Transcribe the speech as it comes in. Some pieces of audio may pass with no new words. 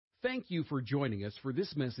Thank you for joining us for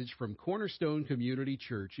this message from Cornerstone Community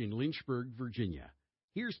Church in Lynchburg, Virginia.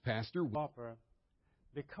 Here's Pastor Willie.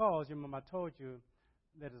 Because, remember, I told you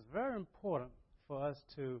that it's very important for us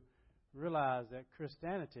to realize that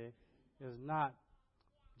Christianity is not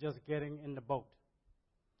just getting in the boat.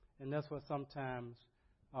 And that's what sometimes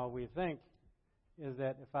we think is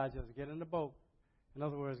that if I just get in the boat, in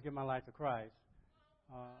other words, give my life to Christ,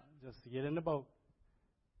 just get in the boat,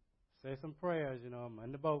 say some prayers, I'm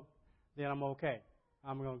in the boat, then I'm okay.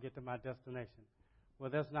 I'm going to get to my destination. Well,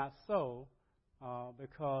 that's not so,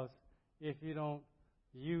 because if you don't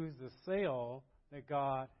use the sail that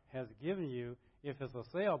God has given you, if it's a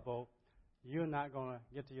sailboat, you're not going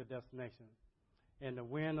to get to your destination. And the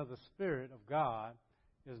wind of the Spirit of God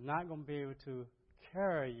is not going to be able to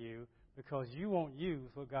carry you because you won't use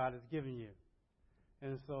what God has given you.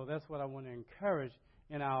 And so that's what I want to encourage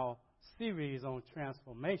in our series on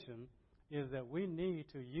transformation, is that we need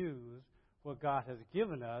to use what God has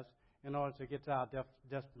given us in order to get to our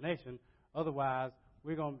destination. Otherwise,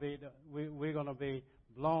 we're going to be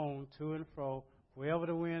blown to and fro. Wherever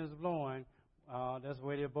the wind is blowing, that's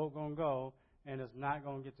where the boat going to go, and it's not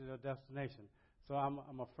going to get to the destination. So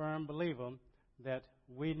I'm a firm believer that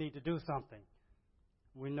we need to do something.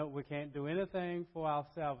 We know we can't do anything for our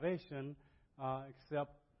salvation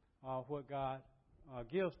except what God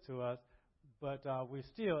gives to us. But we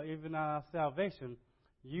still, even in our salvation,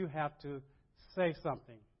 you have to say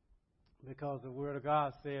something. Because the Word of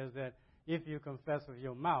God says that if you confess with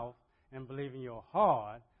your mouth and believe in your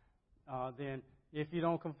heart, then if you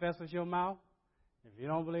don't confess with your mouth, if you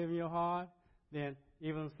don't believe in your heart, then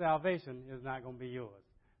even salvation is not going to be yours.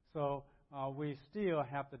 So we still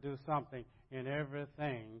have to do something in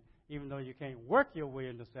everything, even though you can't work your way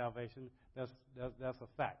into salvation. That's a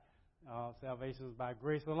fact. Salvation is by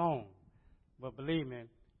grace alone. But believe me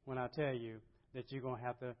when I tell you that you're going to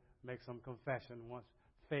have to make some confession. Once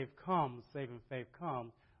faith comes, saving faith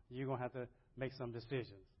comes, you're going to have to make some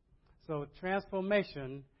decisions. So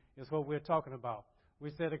transformation is what we're talking about.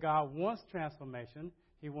 We said that God wants transformation.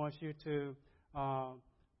 He wants you to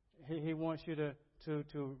He wants you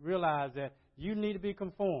to realize that you need to be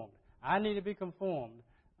conformed. I need to be conformed.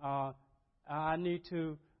 I need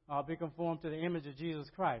to be conformed to the image of Jesus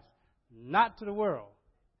Christ, not to the world.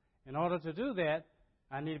 In order to do that,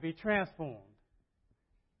 I need to be transformed.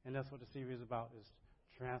 And that's what the series is about, is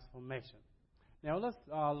transformation. Now let's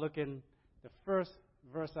look in the first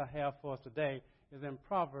verse I have for us today is in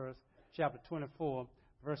Proverbs chapter 24,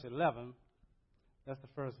 verse 11. That's the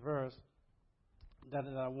first verse that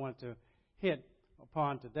I want to hit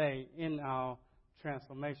upon today in our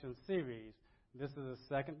transformation series. This is the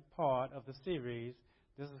second part of the series.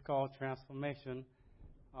 This is called transformation,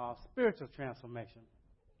 spiritual transformation.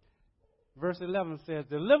 Verse 11 says,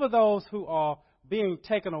 deliver those who are being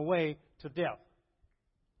taken away to death.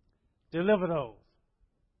 Deliver those.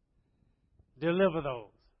 Deliver those.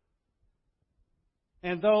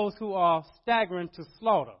 And those who are staggering to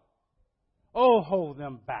slaughter. Oh, hold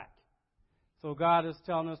them back. So God is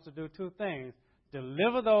telling us to do two things.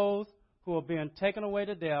 Deliver those who are being taken away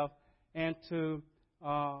to death, and to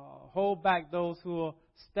hold back those who are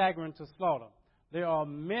staggering to slaughter. There are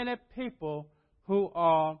many people who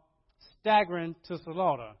are staggering to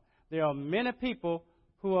slaughter. There are many people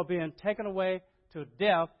who are being taken away to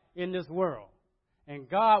death in this world. And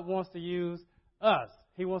God wants to use us.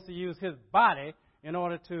 He wants to use His body in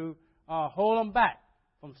order to hold them back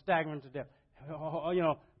from staggering to death.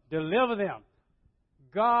 Deliver them.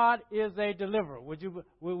 God is a deliverer. Would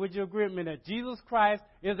you agree with me that Jesus Christ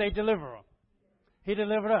is a deliverer? He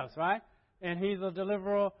delivered us, right? And He's a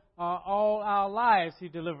deliverer all our lives. He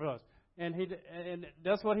delivered us. And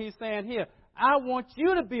that's what He's saying here. I want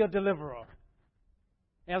you to be a deliverer.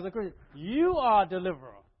 As a Christian, you are a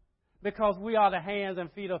deliverer, because we are the hands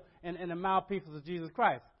and feet and the mouthpieces of Jesus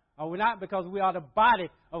Christ. Are we not? Because we are the body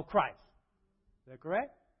of Christ. Is that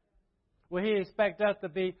correct? Well, He expects us to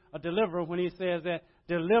be a deliverer when He says that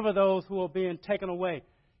deliver those who are being taken away.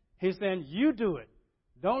 He's saying, you do it.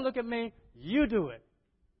 Don't look at me. You do it.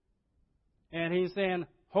 And He's saying,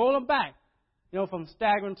 hold them back, from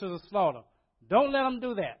staggering to the slaughter. Don't let them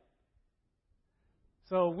do that.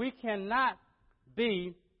 So we cannot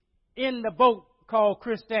be in the boat called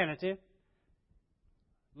Christianity,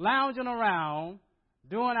 lounging around,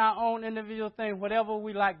 doing our own individual thing, whatever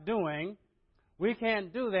we like doing. We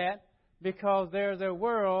can't do that because there's a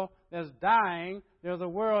world that's dying. There's a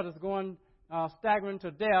world that's going staggering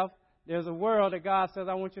to death. There's a world that God says,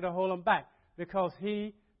 I want you to hold them back, because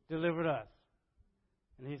He delivered us.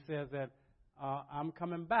 And He says that I'm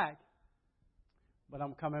coming back, but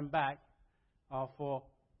I'm coming back for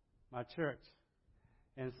my church.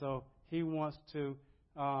 And so he wants to,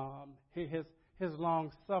 his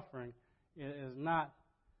long suffering is not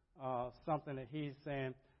something that he's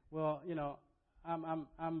saying, well,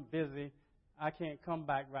 I'm busy. I can't come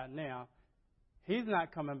back right now. He's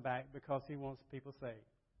not coming back because he wants people saved.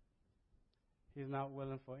 He's not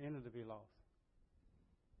willing for any to be lost.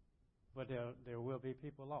 But there will be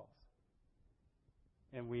people lost.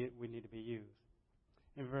 And we need to be used.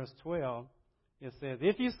 In verse 12, it says,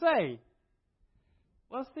 if you say,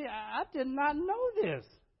 well, see, I did not know this.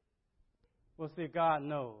 Well, see, God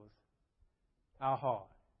knows our heart.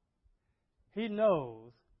 He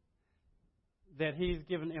knows that he's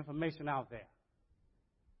given information out there.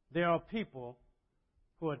 There are people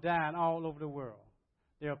who are dying all over the world.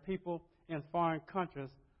 There are people in foreign countries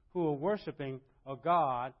who are worshiping a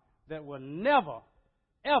God that will never,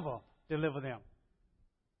 ever deliver them.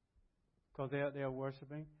 Because they're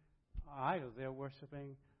worshiping idols. They're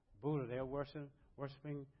worshiping Buddha. They're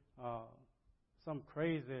worshiping some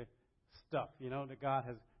crazy stuff, that God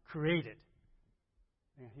has created.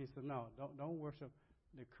 And he said, no, don't worship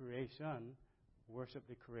the creation. Worship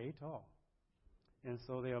the Creator. And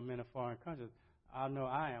so there are many foreign countries. I know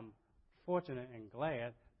I am fortunate and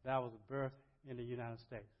glad that I was birthed in the United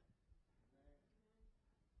States.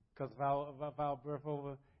 Because if I was birthed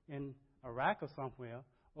over in Iraq or somewhere,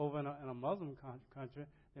 over in a Muslim country,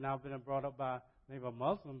 then I've been brought up by maybe a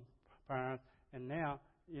Muslim parent, and now,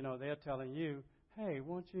 they're telling you, hey,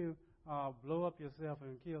 won't you blow up yourself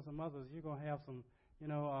and kill some others? You're going to have some, you're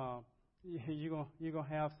going to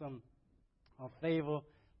have some favor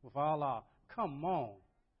with Allah. Come on.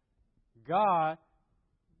 God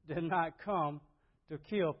did not come to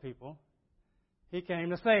kill people. He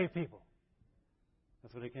came to save people.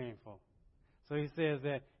 That's what he came for. So he says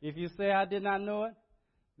that if you say I did not know it,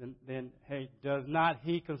 then hey, does not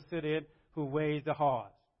he consider it who weighs the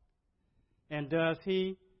hearts? And does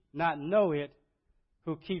he not know it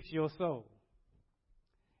who keeps your soul?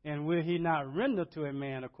 And will he not render to a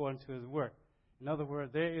man according to his work? In other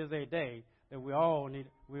words, there is a day that we all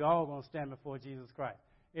going to stand before Jesus Christ.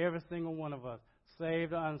 Every single one of us,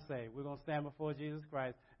 saved or unsaved, we're going to stand before Jesus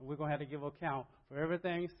Christ, and we're going to have to give account for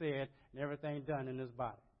everything said and everything done in this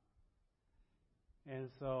body. And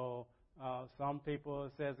so some people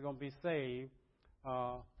it says they're going to be saved,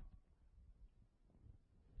 and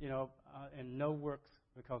no works,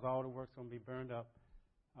 because all the works going to be burned up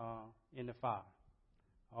in the fire.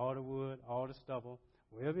 All the wood, all the stubble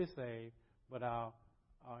will be saved, but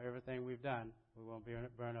everything we've done, we're going to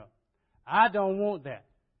burn up. I don't want that.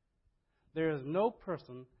 There is no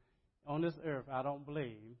person on this earth, I don't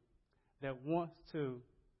believe, that wants to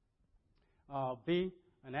be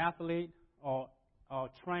an athlete or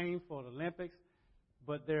train for the Olympics,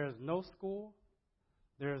 but there is no school,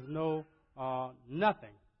 there is no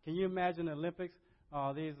nothing. Can you imagine the Olympics?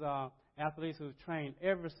 These athletes who train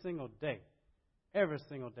every single day,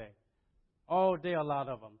 all day, a lot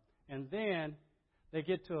of them, and then they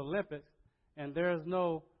get to Olympics, and there's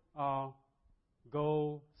no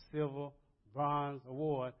gold, silver, bronze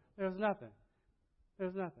award. There's nothing.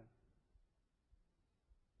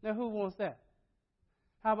 Now, who wants that?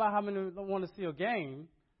 How about how many want to see a game?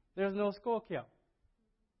 There's no score kept.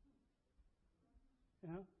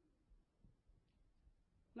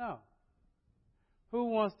 No.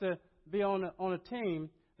 Who wants to be on a team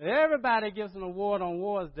that everybody gives an award on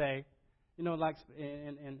Awards Day? Like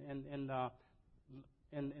in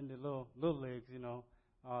the little leagues, the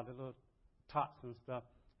little tots and stuff.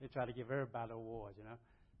 They try to give everybody awards.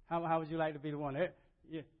 How would you like to be the one?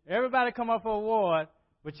 Everybody come up for an award,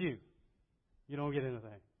 but you don't get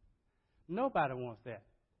anything. Nobody wants that.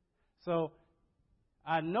 So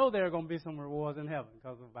I know there are going to be some rewards in heaven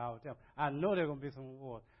because of our temple. I know there are going to be some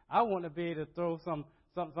rewards. I want to be able to throw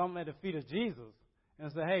something at the feet of Jesus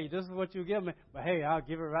and say, hey, this is what you give me, but hey, I'll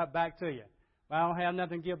give it right back to you. If I don't have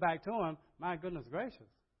nothing to give back to him, my goodness gracious,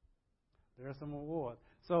 there are some rewards.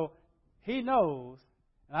 So he knows,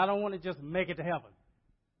 and I don't want to just make it to heaven.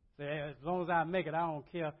 Say, hey, as long as I make it, I don't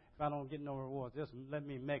care if I don't get no rewards. Just let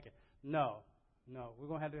me make it. No. We're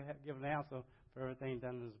going to have to give an answer for everything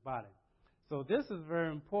done in this body. So this is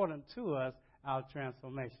very important to us, our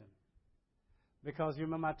transformation. Because you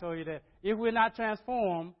remember I told you that if we're not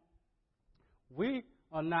transformed, we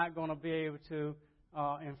are not going to be able to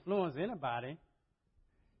influence anybody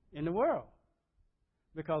in the world.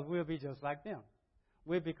 Because we'll be just like them.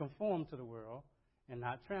 We'll be conformed to the world and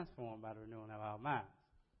not transformed by the renewing of our minds.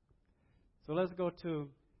 So let's go to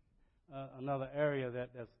another area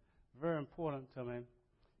that's very important to me,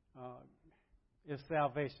 is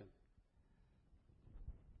salvation.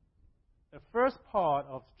 The first part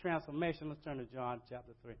of transformation, let's turn to John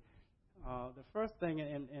chapter 3. The first thing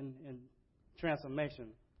in transformation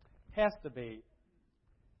has to be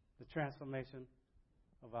the transformation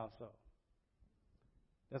of our soul.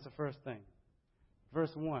 That's the first thing.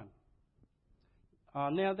 Verse 1.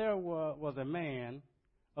 Now there was a man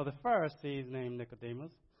of the Pharisees named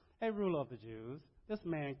Nicodemus, a ruler of the Jews. This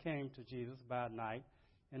man came to Jesus by night,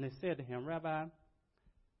 and they said to him, Rabbi,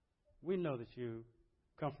 we know that you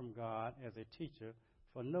come from God as a teacher,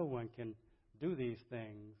 for no one can do these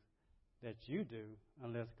things that you do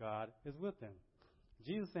unless God is with them.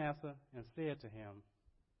 Jesus answered and said to him,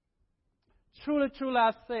 Truly, truly,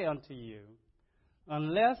 I say unto you,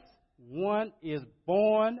 unless one is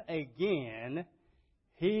born again,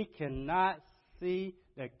 he cannot see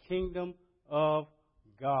the kingdom of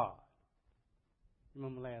God.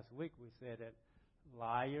 Remember last week we said that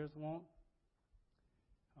liars won't,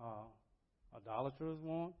 idolaters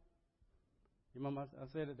won't. You remember I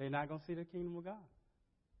said that they're not going to see the kingdom of God.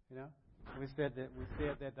 You know, we said that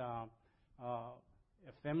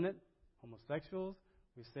effeminate, homosexuals.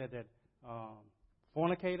 We said that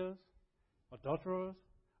fornicators, adulterers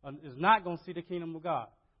is not going to see the kingdom of God.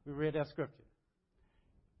 We read that scripture.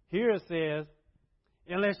 Here it says,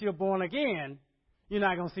 unless you're born again, you're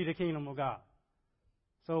not going to see the kingdom of God.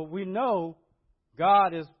 So we know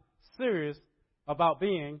God is serious about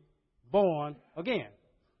being born again.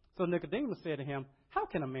 So Nicodemus said to him, how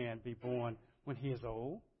can a man be born when he is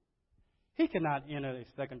old? He cannot enter a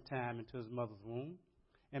second time into his mother's womb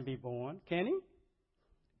and be born, can he?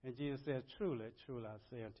 And Jesus said, Truly, truly, I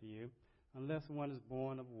say unto you, unless one is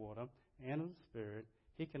born of water and of the Spirit,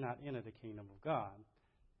 he cannot enter the kingdom of God.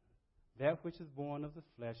 That which is born of the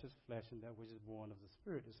flesh is flesh, and that which is born of the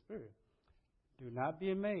Spirit is spirit. Do not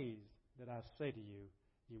be amazed that I say to you,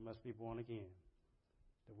 you must be born again.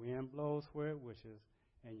 The wind blows where it wishes,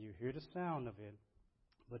 and you hear the sound of it,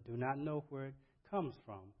 but do not know where it comes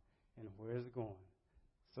from and where it's going.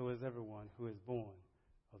 So is everyone who is born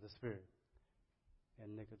of the Spirit.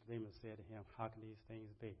 And Nicodemus said to him, how can these things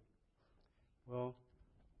be? Well,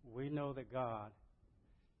 we know that God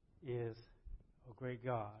is a great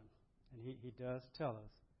God. And he does tell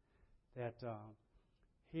us that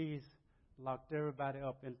he's locked everybody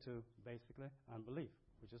up into basically unbelief,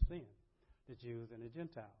 which is sin, the Jews and the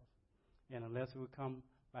Gentiles. And unless we come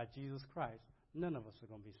by Jesus Christ, none of us are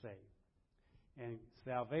going to be saved. And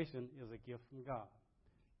salvation is a gift from God.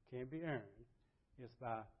 Can't be earned. It's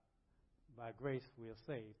by grace we are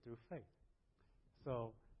saved through faith.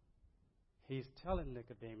 So he's telling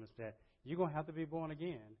Nicodemus that you're going to have to be born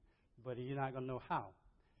again, but you're not going to know how.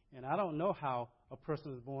 And I don't know how a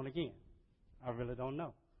person is born again. I really don't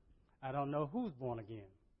know. I don't know who's born again.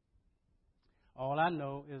 All I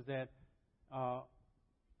know is that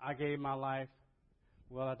I gave my life.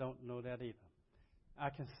 Well, I don't know that either. I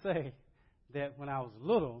can say that when I was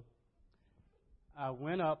little, I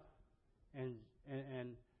went up and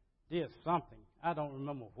did something. I don't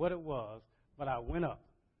remember what it was, but I went up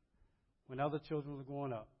when other children were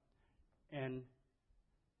going up. And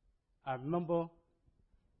I remember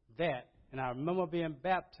that, and I remember being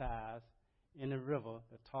baptized in the river,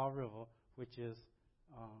 the Tar River, which is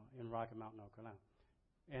in Rocky Mount, North Carolina.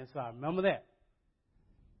 And so I remember that.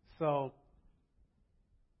 So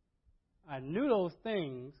I knew those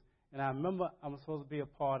things, and I remember I'm supposed to be a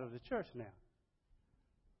part of the church now.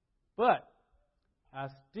 But I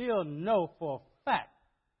still know for a fact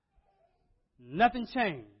nothing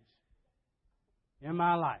changed in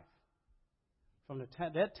my life from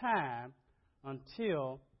that time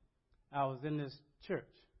until I was in this church.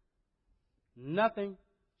 Nothing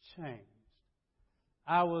changed.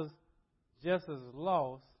 I was just as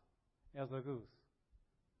lost as a goose.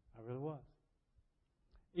 I really was.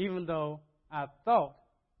 Even though I thought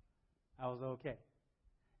I was okay.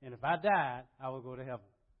 And if I died, I would go to heaven.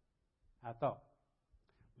 I thought.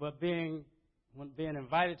 But being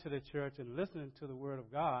invited to the church and listening to the Word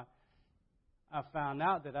of God, I found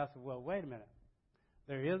out that I said, well, wait a minute.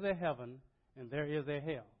 There is a heaven and there is a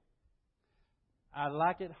hell. I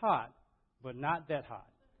like it hot, but not that hot.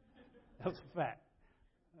 That's a fact.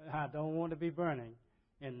 I don't want to be burning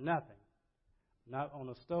in nothing. Not on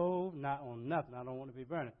a stove, not on nothing. I don't want to be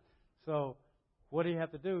burning. So what do you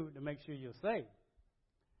have to do to make sure you're safe?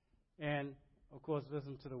 And, of course,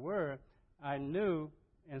 listen to the Word. I knew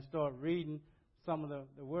and started reading some of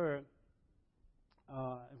the Word,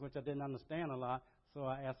 which I didn't understand a lot, so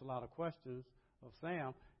I asked a lot of questions of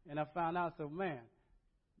Sam. And I found out, so, man,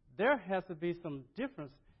 there has to be some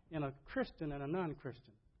difference in a Christian and a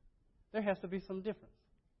non-Christian. There has to be some difference.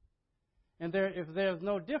 And if there's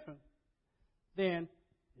no difference, then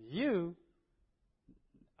you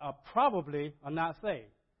are not saved.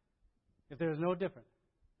 If there's no difference.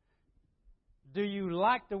 do you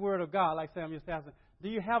like the Word of God? Like Sam used to ask, do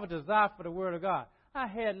you have a desire for the Word of God? I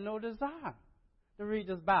had no desire to read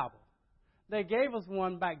this Bible. They gave us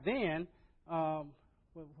one back then,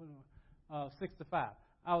 65.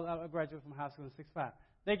 I graduated from high school in 65.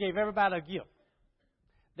 They gave everybody a gift.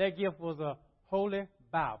 That gift was a Holy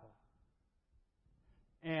Bible.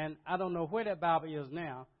 And I don't know where that Bible is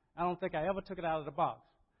now. I don't think I ever took it out of the box.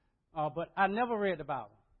 But I never read the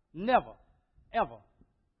Bible. Never, ever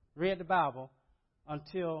read the Bible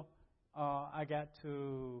until I got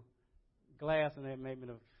to Glass, and they made me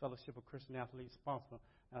the Fellowship of Christian Athletes sponsor.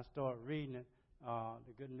 And I started reading it,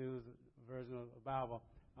 the Good News version of the Bible,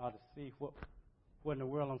 to see what in the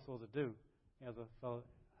world I'm supposed to do as a fellow,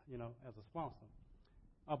 as a sponsor.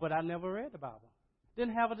 But I never read the Bible.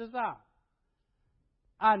 Didn't have a desire.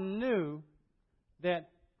 I knew that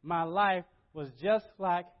my life was just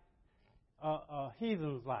like a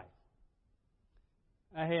heathen's life.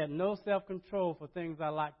 I had no self-control for things I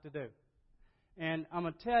like to do. And I'm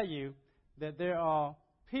going to tell you that there are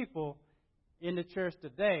people in the church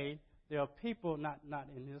today, there are people, not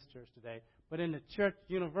in this church today, but in the church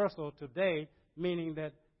universal today, meaning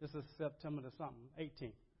that this is September the something,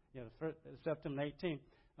 18th. Yeah, September 18th.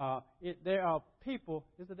 There are people,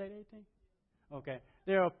 is the date 18th? Okay.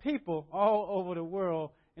 There are people all over the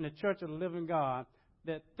world in the Church of the Living God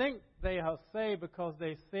that think they are saved because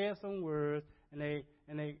they said some words and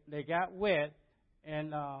they got wet,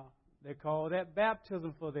 and they call that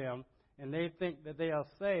baptism for them, and they think that they are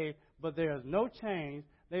saved, but there is no change.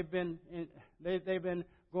 They've been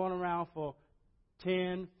going around for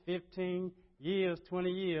 10, 15 years, 20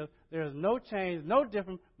 years. There is no change, no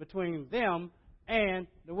difference between them and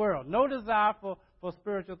the world. No desire for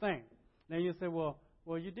spiritual things. Now you say, well,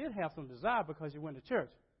 you did have some desire because you went to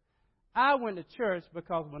church. I went to church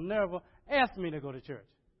because Minerva asked me to go to church.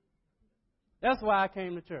 That's why I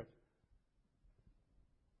came to church.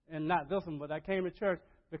 And not this one, but I came to church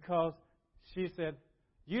because she said,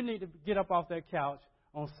 you need to get up off that couch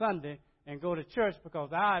on Sunday and go to church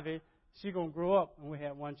because Ivy, she's going to grow up. And we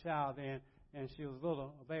had one child then, and she was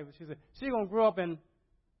little, a baby. She said, she's going to grow up and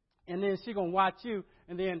then she's going to watch you,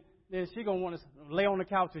 and then she's going to want to lay on the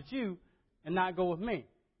couch with you and not go with me.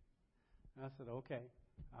 And I said, okay,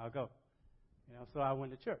 I'll go. So I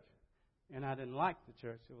went to church. And I didn't like the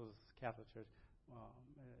church. It was a Catholic church.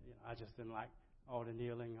 I just didn't like all the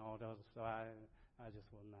kneeling, all the other stuff. I just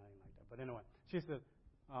wasn't anything like that. But anyway, she said,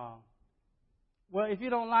 well, if you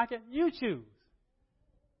don't like it, you choose.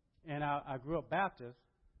 And I grew up Baptist,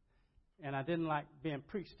 and I didn't like being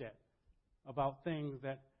preached at about things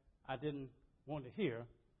that I didn't want to hear,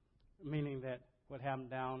 meaning that what happened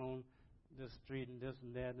down on this street and this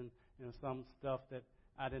and that and some stuff that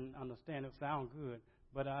I didn't understand. It sounded good,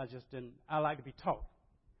 but I just didn't. I like to be taught.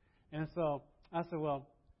 And so I said, well,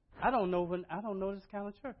 I don't know this kind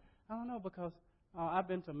of church. I don't know because I've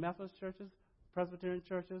been to Methodist churches, Presbyterian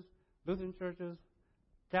churches, Lutheran churches,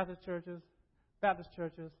 Catholic churches, Baptist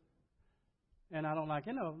churches, and I don't like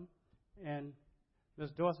any of them. And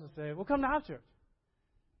Miss Dorsey said, well, come to our church.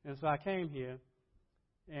 And so I came here,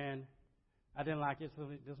 and I didn't like it, so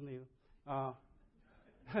this neither.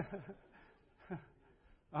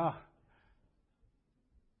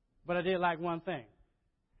 But I did like one thing.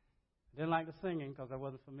 I didn't like the singing because I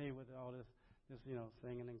wasn't familiar with all this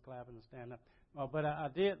singing and clapping and standing up. But I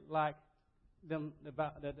did like them.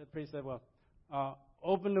 The priest said, well,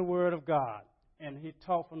 open the Word of God. And he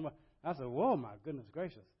taught from the. I said, whoa, my goodness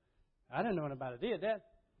gracious. I didn't know anybody did that.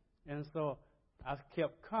 And so I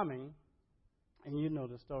kept coming. And you know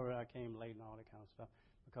the story. I came late and all that kind of stuff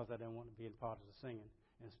because I didn't want to be a part of the singing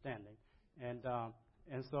and standing.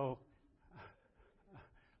 And so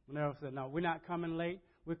Minerva said, no, we're not coming late.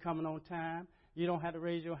 We're coming on time. You don't have to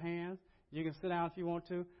raise your hands. You can sit down if you want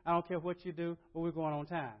to. I don't care what you do, but we're going on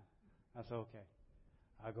time. I said, okay,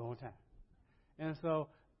 I'll go on time. And so,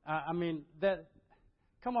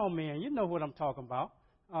 come on, man, you know what I'm talking about.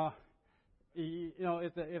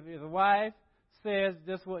 If the wife says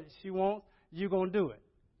that's what she wants, you're going to do it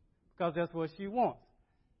because that's what she wants.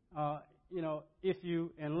 If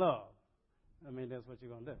you in love. That's what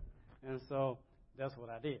you're going to do. And so that's what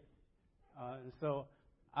I did. And so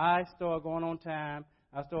I started going on time.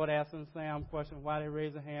 I started asking Sam questions, why they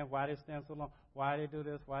raise their hand, why they stand so long, why they do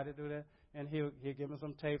this, why they do that. And he'll give me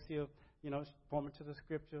some tapes. He'll, point me to the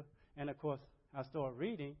scripture. And, of course, I started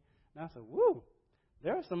reading. And I said, woo,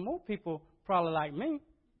 there are some more people probably like me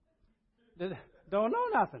that don't know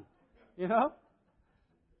nothing,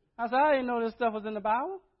 I said, I didn't know this stuff was in the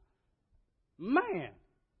Bible. Man.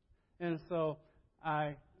 And so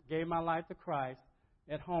I gave my life to Christ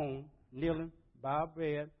at home, kneeling by a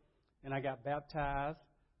bed, and I got baptized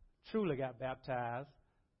truly got baptized,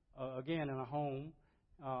 again in a home,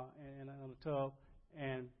 in a tub,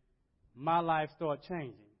 and my life started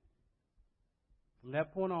changing. From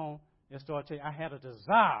that point on, it started changing. I had a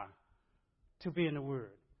desire to be in the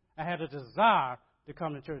Word. I had a desire to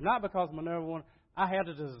come to church. Not because Minerva wanted. I had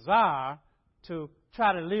a desire to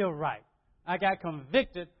try to live right. I got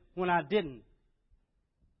convicted when I didn't.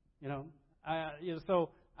 So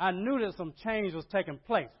I knew that some change was taking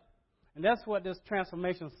place. And that's what this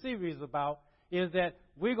transformation series is about, is that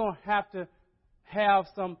we're going to have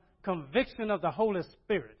some conviction of the Holy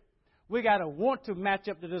Spirit. We got to want to match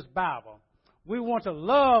up to this Bible. We want to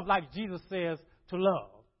love like Jesus says to love.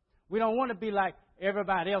 We don't want to be like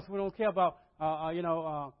everybody else. We don't care about,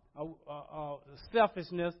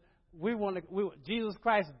 selfishness. Jesus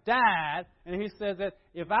Christ died, and he says that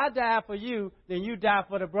if I die for you, then you die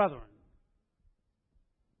for the brethren.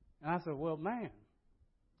 And I said, well, man,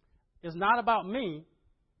 it's not about me.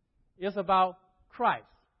 It's about Christ.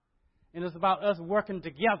 And it's about us working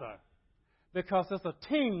together because it's a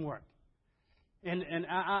teamwork. And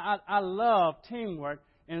I love teamwork.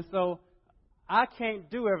 And so I can't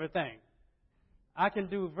do everything. I can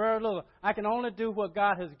do very little. I can only do what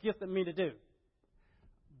God has gifted me to do.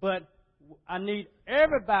 But I need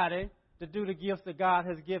everybody to do the gifts that God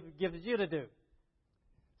has gifted you to do.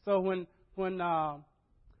 So when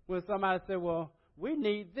somebody said, well, we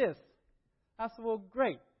need this, I said, well,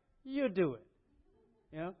 great, you do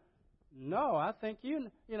it. No, I think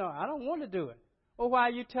I don't want to do it. Well, why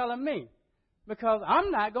are you telling me? Because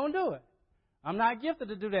I'm not going to do it. I'm not gifted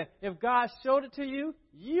to do that. If God showed it to you,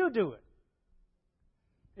 you do it.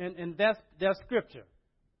 And that's Scripture.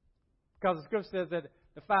 Because the Scripture says that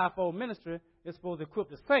the fivefold ministry is supposed to equip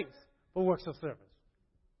the saints for works of service.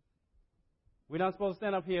 We're not supposed to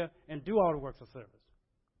stand up here and do all the works of service.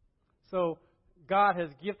 So God has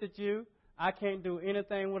gifted you. I can't do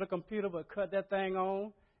anything with a computer but cut that thing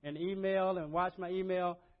on and email and watch my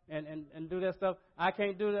email and do that stuff. I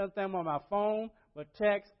can't do that thing on my phone but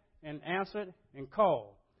text and answer it and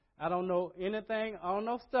call. I don't know anything. I don't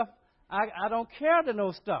know stuff. I don't care to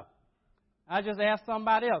know stuff. I just ask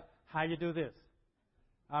somebody else, how you do this?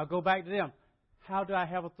 I'll go back to them. How do I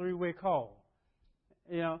have a three-way call?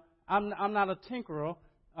 I'm not a tinkerer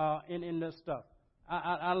in this stuff.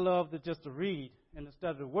 I love just to read and to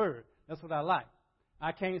study the Word. That's what I like.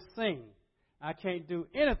 I can't sing. I can't do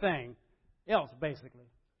anything else, basically.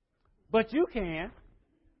 But you can.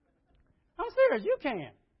 I'm serious. You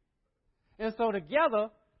can. And so together,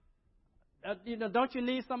 don't you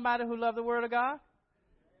need somebody who loves the Word of God?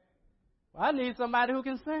 Well, I need somebody who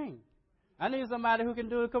can sing. I need somebody who can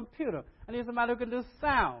do a computer. I need somebody who can do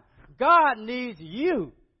sound. God needs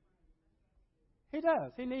you. He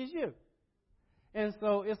does. He needs you. And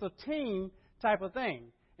so it's a team type of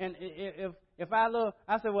thing. And if I look,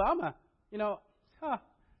 I say, well,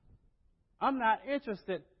 I'm not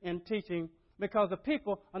interested in teaching because the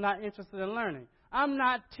people are not interested in learning. I'm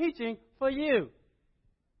not teaching for you.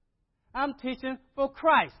 I'm teaching for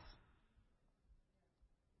Christ.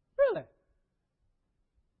 Really.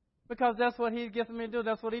 Because that's what He gifted me to do.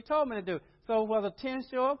 That's what He told me to do. So whether 10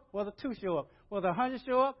 show up, whether 2 show up, whether 100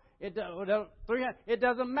 show up, 300, it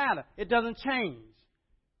doesn't matter. It doesn't change.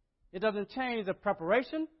 It doesn't change the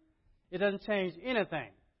preparation. It doesn't change anything.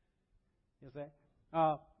 You see?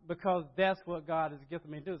 Because that's what God has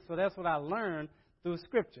gifted me to do. So that's what I learned through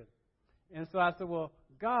Scripture. And so I said, well,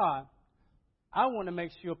 God, I want to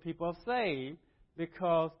make sure people are saved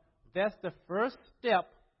because that's the first step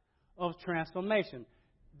of transformation.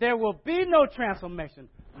 There will be no transformation,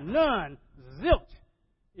 none, zilch,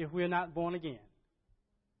 if we're not born again.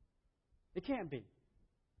 It can't be.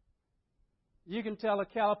 You can tell a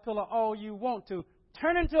caterpillar all you want to.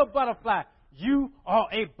 Turn into a butterfly. You are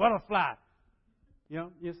a butterfly. You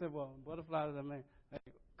say, well, butterfly doesn't mean.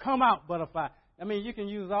 Come out, butterfly. I mean, you can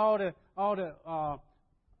use all the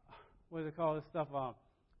what do they call this stuff?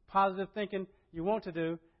 Positive thinking you want to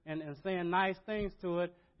do and saying nice things to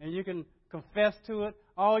it, and you can confess to it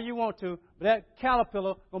all you want to, but that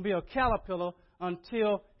caterpillar going to be a caterpillar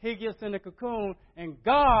until he gets in the cocoon and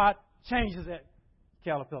God changes that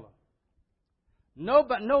caterpillar.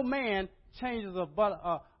 No man changes a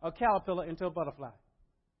caterpillar into a butterfly.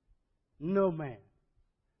 No man.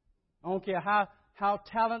 I don't care how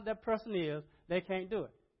talented that person is, they can't do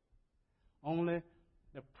it. Only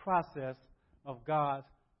the process of God's,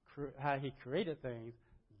 how He created things,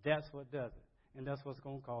 that's what does it. And that's what's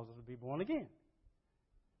going to cause us to be born again.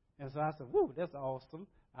 And so I said, woo, that's awesome.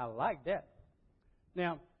 I like that.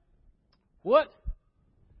 Now, what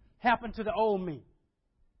happened to the old me?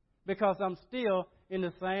 Because I'm still in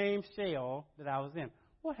the same shell that I was in.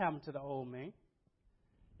 What happened to the old me?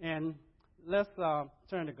 And let's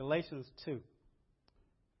turn to Galatians 2.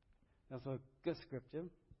 That's a good scripture,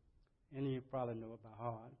 and you probably know it by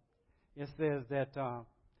heart. It says that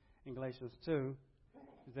in Galatians 2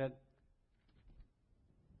 that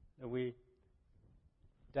we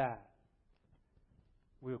died.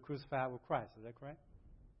 We were crucified with Christ. Is that correct?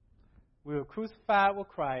 We were crucified with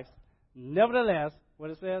Christ. Nevertheless,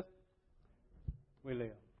 what it says, we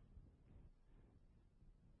live.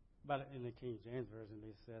 But in the King James Version,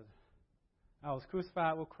 it says, I was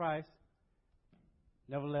crucified with Christ.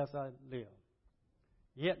 Nevertheless, I live.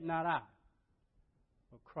 Yet not I,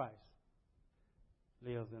 but Christ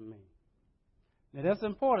lives in me. Now, that's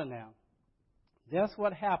important now. That's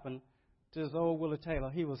what happened to this old Willie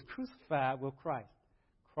Taylor. He was crucified with Christ.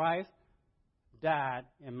 Christ died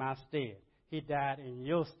in my stead. He died in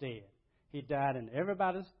your stead. He died in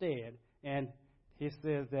everybody's stead. And he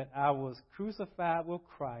says that I was crucified with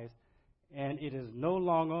Christ, and it is no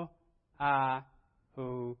longer I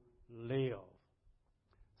who live.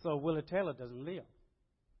 So Willie Taylor doesn't live.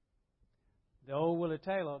 The old Willie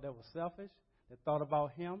Taylor that was selfish, that thought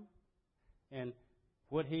about him and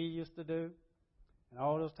what he used to do, and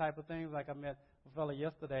all those type of things. Like I met a fellow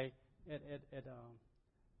yesterday at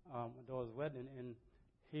my daughter's wedding, and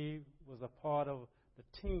he was a part of the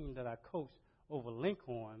team that I coached over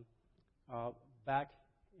Lincoln back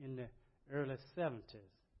in the early 70s.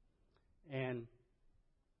 And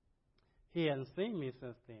he hadn't seen me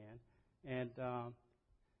since then. And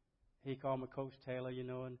he called me Coach Taylor,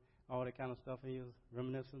 and all that kind of stuff. He was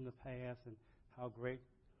reminiscing the past and how great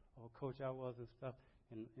of a coach I was and stuff,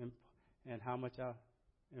 and how much I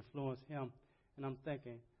influenced him. And I'm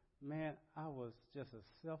thinking, man, I was just as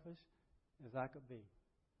selfish as I could be.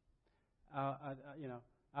 I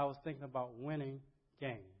was thinking about winning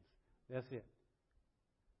games. That's it.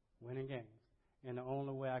 Winning games. And the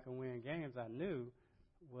only way I can win games, I knew,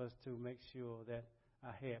 was to make sure that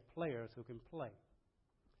I had players who can play.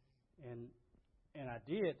 And I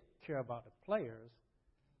did care about the players,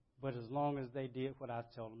 but as long as they did what I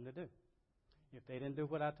told them to do. If they didn't do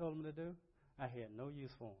what I told them to do, I had no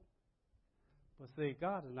use for them. But see,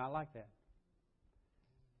 God is not like that.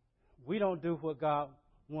 We don't do what God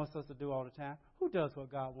wants us to do all the time. Who does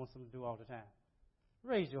what God wants them to do all the time?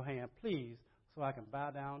 Raise your hand, please, so I can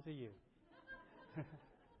bow down to you.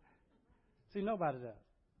 See, nobody does.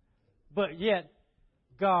 But yet,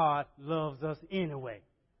 God loves us anyway,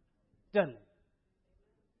 doesn't he?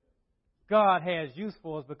 God has use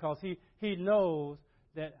for us because he knows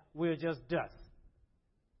that we're just dust.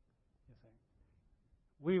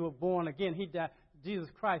 We were born again. He died. Jesus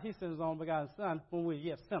Christ, he sent his own begotten Son when we were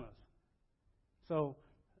yet sinners. So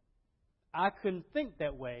I couldn't think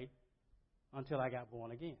that way until I got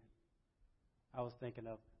born again. I was thinking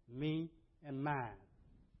of me and mine.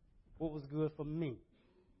 What was good for me?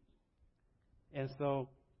 And so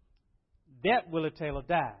that Willie Taylor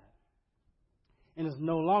died. And it's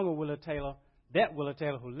no longer Willie Taylor, that Willie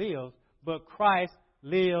Taylor who lives, but Christ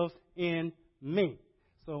lives in me.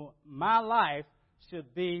 So my life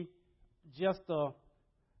should be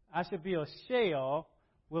I should be a shell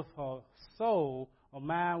with a soul, a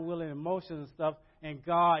mind, will, and emotions and stuff, and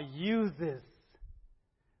God uses.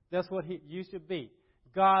 That's what you should be.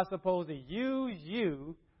 God's supposed to use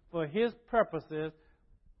you for his purposes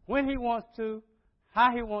when he wants to,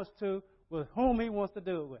 how he wants to, with whom he wants to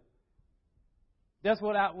do it with. That's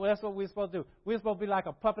what we're supposed to do. We're supposed to be like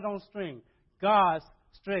a puppet on string. God's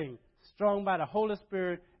string, strung by the Holy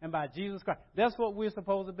Spirit and by Jesus Christ. That's what we're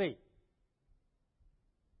supposed to be.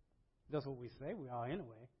 That's what we say we are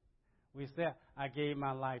anyway. We say, I gave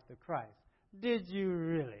my life to Christ. Did you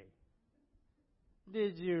really?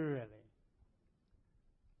 Did you really?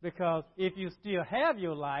 Because if you still have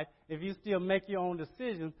your life, if you still make your own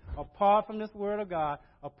decisions apart from this Word of God,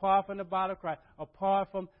 apart from the body of Christ, apart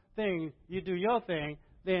from things, you do your thing,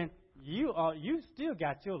 then you still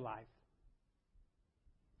got your life.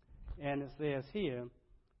 And it says here,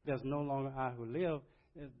 there's no longer I who live.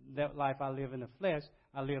 That life I live in the flesh,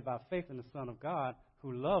 I live by faith in the Son of God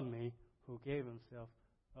who loved me, who gave himself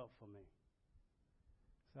up for me.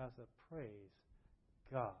 So I said, praise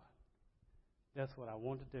God. That's what I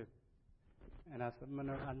want to do. And I said,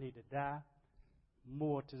 I need to die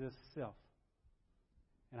more to this self.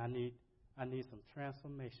 And I need some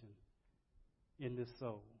transformation in this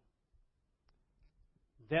soul.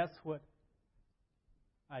 That's what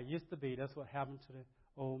I used to be. That's what happened to the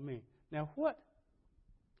old me. Now, what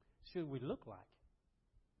should we look like?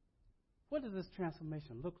 What does this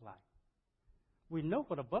transformation look like? We know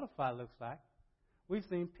what a butterfly looks like. We've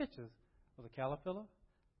seen pictures of the caterpillar,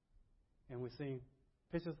 and we've seen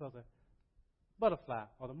pictures of the butterfly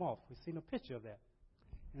or the moth. We've seen a picture of that.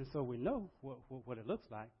 And so we know what it looks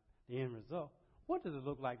like, the end result. What does it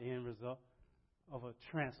look like, the end result of a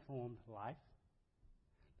transformed life?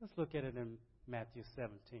 Let's look at it in Matthew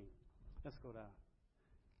 17. Let's go to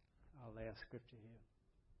our last scripture here.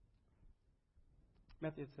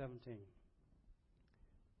 Matthew 17,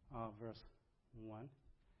 verse 1. It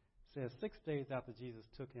says, 6 days after Jesus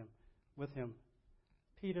took him with him,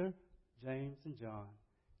 Peter, James, and John,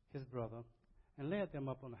 his brother, and led them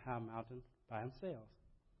up on a high mountain by themselves.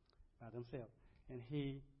 And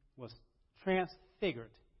he was transfigured.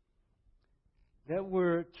 That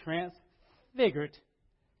word transfigured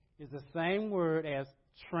is the same word as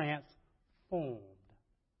transformed.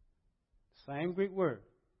 Same Greek word.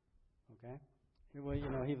 Okay? Well,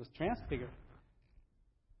 he was transfigured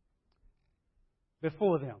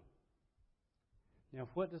before them. Now,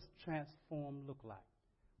 what does transform look like?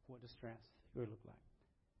 What does transfigured look like?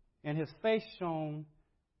 And his face shone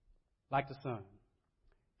like the sun.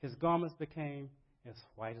 His garments became as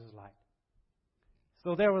white as light.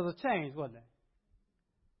 So there was a change, wasn't there?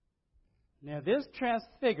 Now, this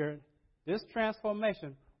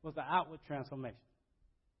transformation was the outward transformation.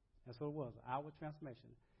 That's what it was, the outward transformation.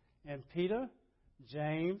 And Peter,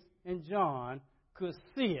 James, and John could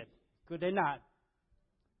see it. Could they not?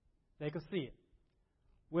 They could see it.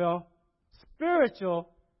 Well, spiritual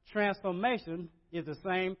transformation is the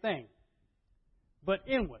same thing, but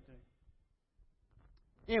inwardly.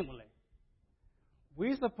 Inwardly.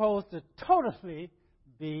 We're supposed to totally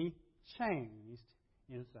be changed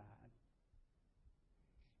inside.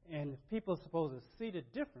 And people are supposed to see the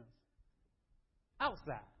difference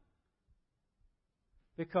outside.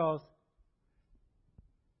 Because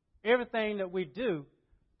everything that we do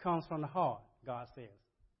comes from the heart, God says.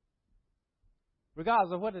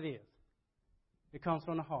 Regardless of what it is, it comes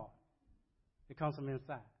from the heart. It comes from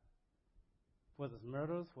inside. Whether it's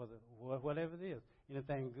murders, whatever it is,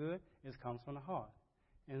 anything good, it comes from the heart.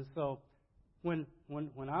 And so when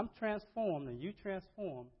I'm transformed and you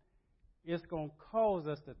transform, it's going to cause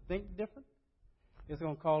us to think different. It's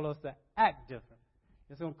going to cause us to act different.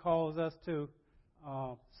 It's going to cause us to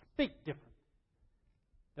speak different.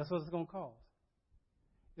 That's what it's going to cause.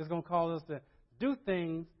 It's going to cause us to do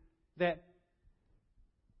things that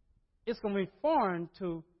it's going to be foreign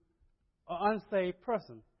to an unsaved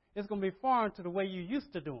person. It's going to be foreign to the way you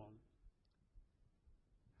used to do them.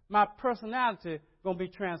 My personality is going to be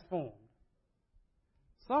transformed.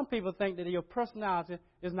 Some people think that your personality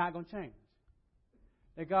is not going to change.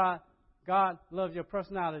 That God loves your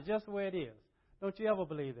personality just the way it is. Don't you ever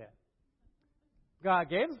believe that? God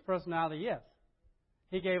gave us personality, yes.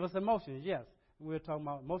 He gave us emotions, yes. We'll talk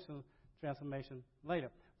about emotional transformation later.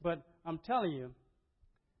 But I'm telling you,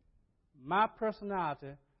 my personality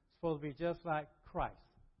is supposed to be just like Christ.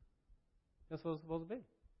 That's what it's supposed to be.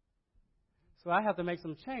 So I have to make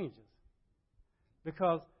some changes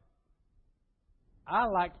because I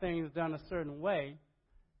like things done a certain way,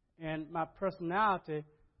 and my personality,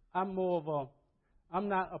 I'm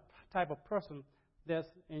not a type of person that's,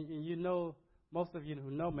 and you know, most of you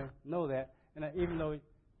who know me know that, and even though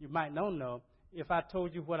you might not know, if I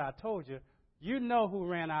told you what I told you, you know who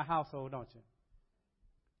ran our household, don't you?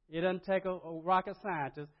 It doesn't take a rocket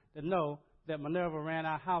scientist to know that Minerva ran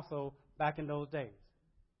our household back in those days.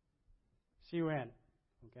 She ran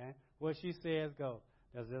it, okay? What she says goes.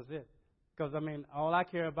 That's just it. Because, all I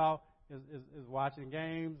care about is watching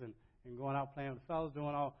games and going out playing with the fellas,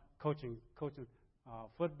 doing all coaching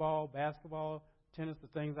football, basketball, tennis, the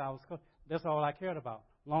things I was coaching. That's all I cared about.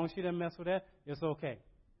 As long as she didn't mess with that, it's okay.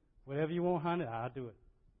 Whatever you want, honey, I'll do it.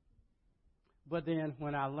 But then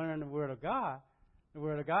when I learned the Word of God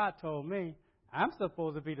told me I'm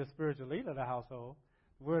supposed to be the spiritual leader of the household.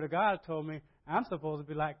 The Word of God told me I'm supposed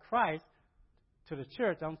to be like Christ to the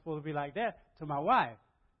church. I'm supposed to be like that to my wife.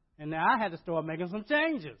 And now I had to start making some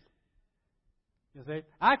changes. You see,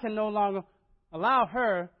 I can no longer allow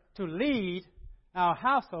her to lead our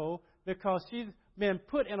household because she's been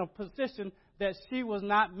put in a position that she was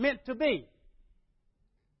not meant to be.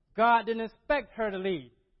 God didn't expect her to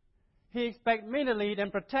lead. He expected me to lead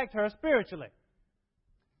and protect her spiritually.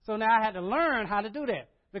 So now I had to learn how to do that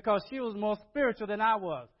because she was more spiritual than I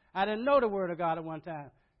was. I didn't know the Word of God at one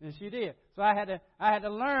time, and she did. So I had to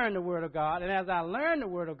learn the Word of God, and as I learned the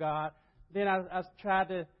Word of God, then I tried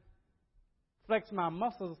to flex my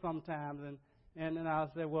muscles sometimes, and then I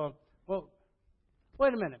said, well,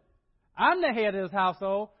 wait a minute. I'm the head of this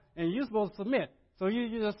household, and you're supposed to submit. So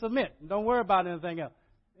you just submit. Don't worry about anything else.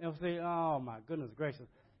 And say, oh, my goodness gracious.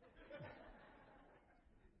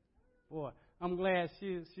 Boy, I'm glad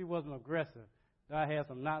she wasn't aggressive. I had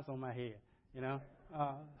some knots on my head, you know.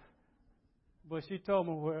 But she told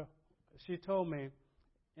me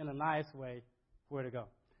in a nice way where to go.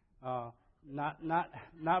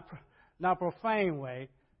 Not profane way,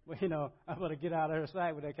 but, I'm going to get out of her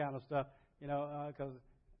sight with that kind of stuff, because,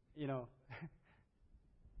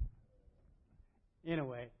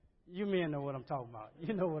 anyway, you men know what I'm talking about.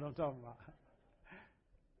 You know what I'm talking about.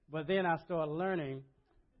 But then I started learning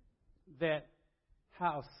that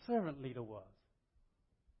how a servant leader was.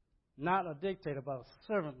 Not a dictator, but a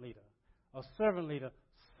servant leader. A servant leader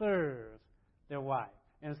serves their wife.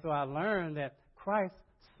 And so I learned that Christ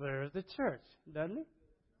serves the church, doesn't he?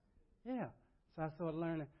 Yeah. So I started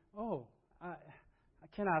learning,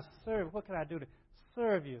 can I serve? What can I do to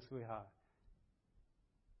serve you, sweetheart?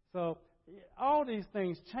 So all these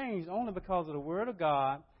things changed only because of the Word of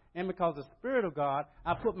God and because of the Spirit of God.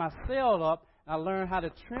 I put my sail up. I learned how to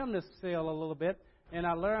trim this sail a little bit. And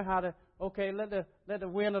I learned how to, let the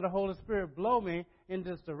wind of the Holy Spirit blow me in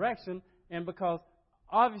this direction. And because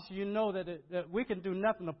obviously you know that we can do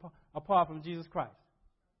nothing apart from Jesus Christ.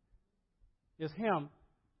 It's Him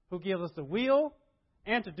who gives us the will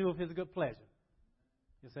and to do of His good pleasure.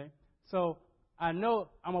 You see? So I know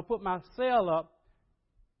I'm going to put my sail up,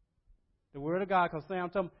 the Word of God, because Sam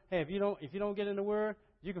told me, hey, if you don't get in the Word,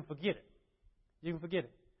 you can forget it. You can forget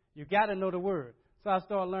it. You got to know the Word. So I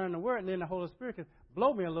started learning the Word, and then the Holy Spirit can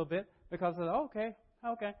blow me a little bit because I said,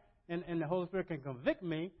 okay. And the Holy Spirit can convict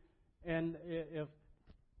me. And if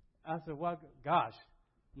I said, well, gosh,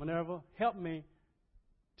 Minerva, help me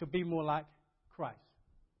to be more like Christ.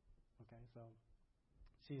 Okay, so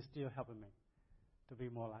she's still helping me to be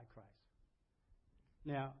more like Christ.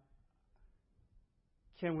 Now,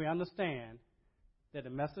 can we understand that the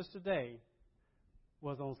message today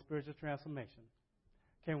was on spiritual transformation?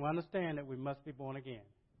 Can we understand that we must be born again?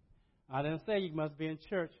 I didn't say you must be in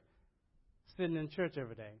church, sitting in church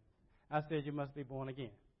every day. I said you must be born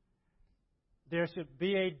again. There should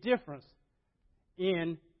be a difference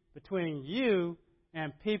between you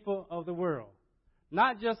and people of the world.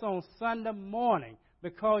 Not just on Sunday morning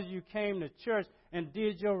because you came to church and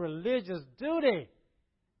did your religious duty.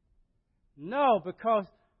 No, because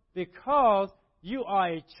you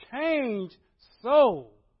are a changed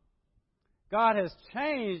soul. God has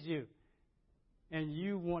changed you, and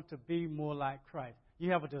you want to be more like Christ.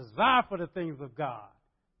 You have a desire for the things of God.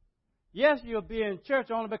 Yes, you'll be in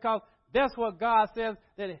church only because that's what God says,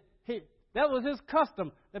 that was His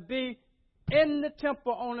custom, to be in the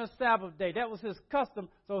temple on the Sabbath day. That was His custom,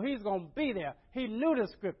 so He's going to be there. He knew the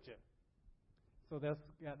Scripture. So that's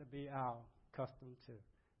got to be our custom too,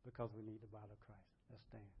 because we need the body of Christ. Let's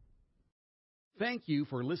stand. Thank you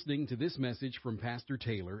for listening to this message from Pastor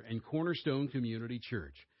Taylor and Cornerstone Community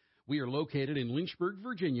Church. We are located in Lynchburg,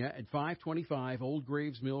 Virginia at 525 Old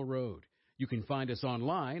Graves Mill Road. You can find us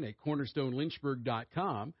online at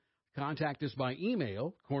cornerstonelynchburg.com, contact us by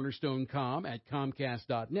email,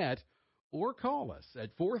 cornerstonecom@comcast.net, or call us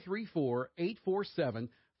at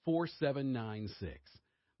 434-847-4796.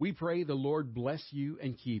 We pray the Lord bless you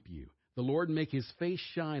and keep you. The Lord make His face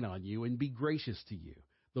shine on you and be gracious to you.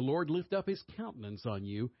 The Lord lift up His countenance on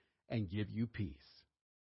you and give you peace.